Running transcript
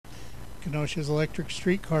Kenosha's electric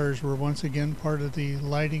streetcars were once again part of the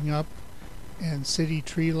Lighting Up and City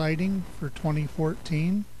Tree Lighting for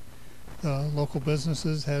 2014. The local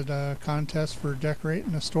businesses had a contest for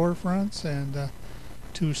decorating the storefronts, and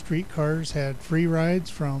 2 streetcars had free rides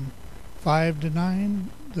from 5 to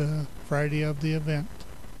 9 the Friday of the event.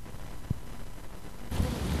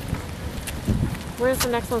 Where's the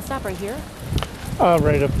next one stop? Right here?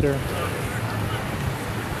 Right up there.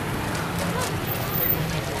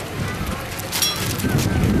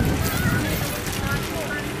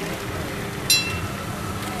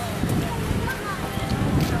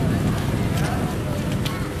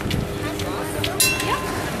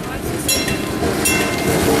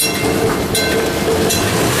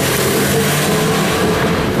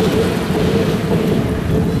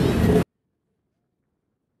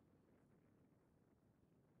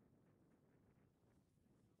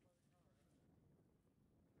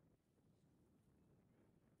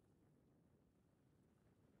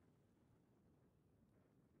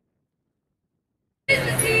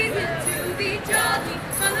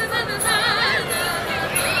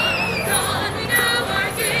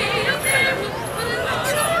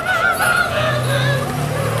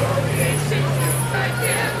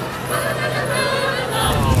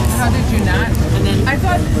 How did you not? And then I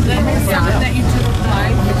thought that you took a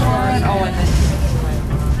flight before. Oh, and then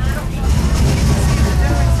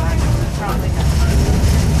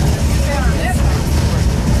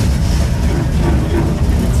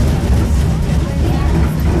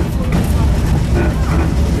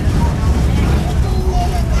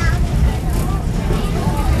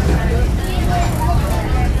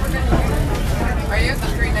are you at the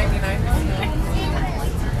 399?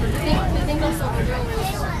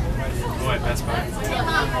 What, Best Buy?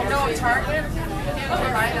 No, Target.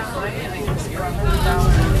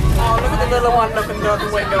 Oh, look at the little one looking out the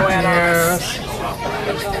window at us.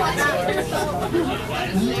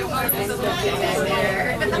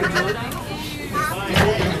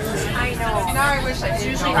 I know. Now I wish I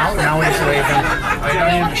did. Now he's waving. I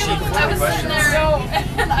don't even see the questions.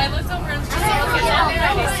 And I looked over and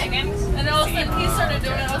he's singing, and all of a sudden he started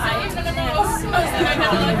doing it. I was like, no. I was like, I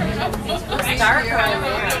gotta let her go. It's dark around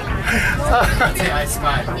there. I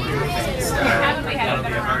spy. That'll be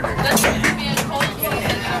a murder. That's going to be a cold season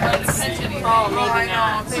and a attention. Oh, I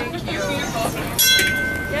know. Thank you.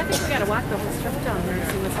 Yeah, I think we gotta walk the whole strip down there and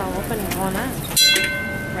see what's all open and going on.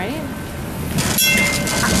 Right?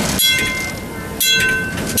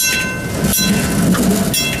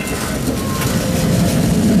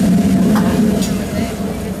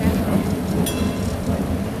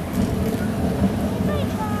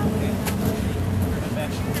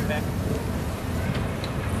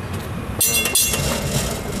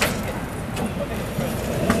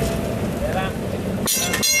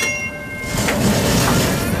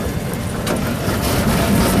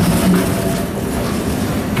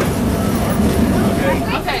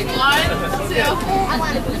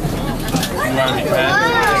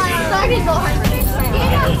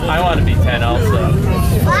 I want to be 10 also.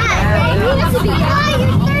 Why? You have to be high.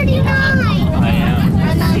 You're 39. I am.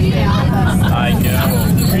 I know.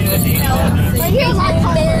 But you're like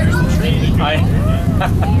bears.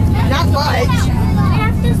 Not much.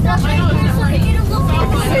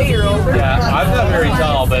 Yeah, I'm not very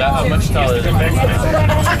tall, but I'm much taller than Becky.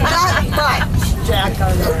 Not much, Jack.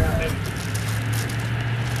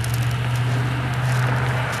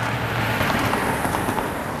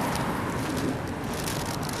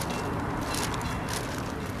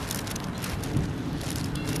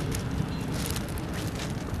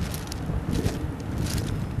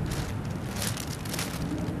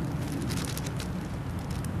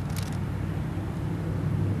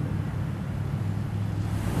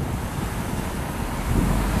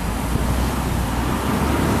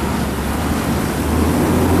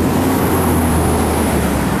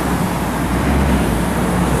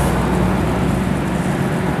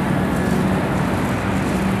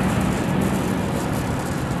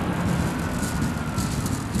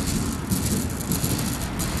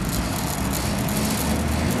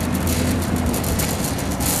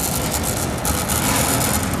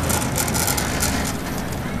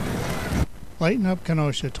 Lightin Up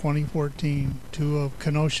Kenosha 2014. 2 of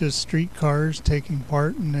Kenosha's streetcars taking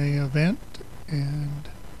part in the event, and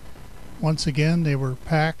once again they were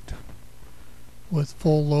packed with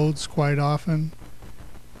full loads quite often.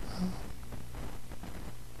 I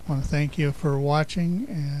want to thank you for watching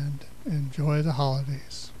and enjoy the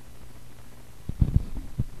holidays.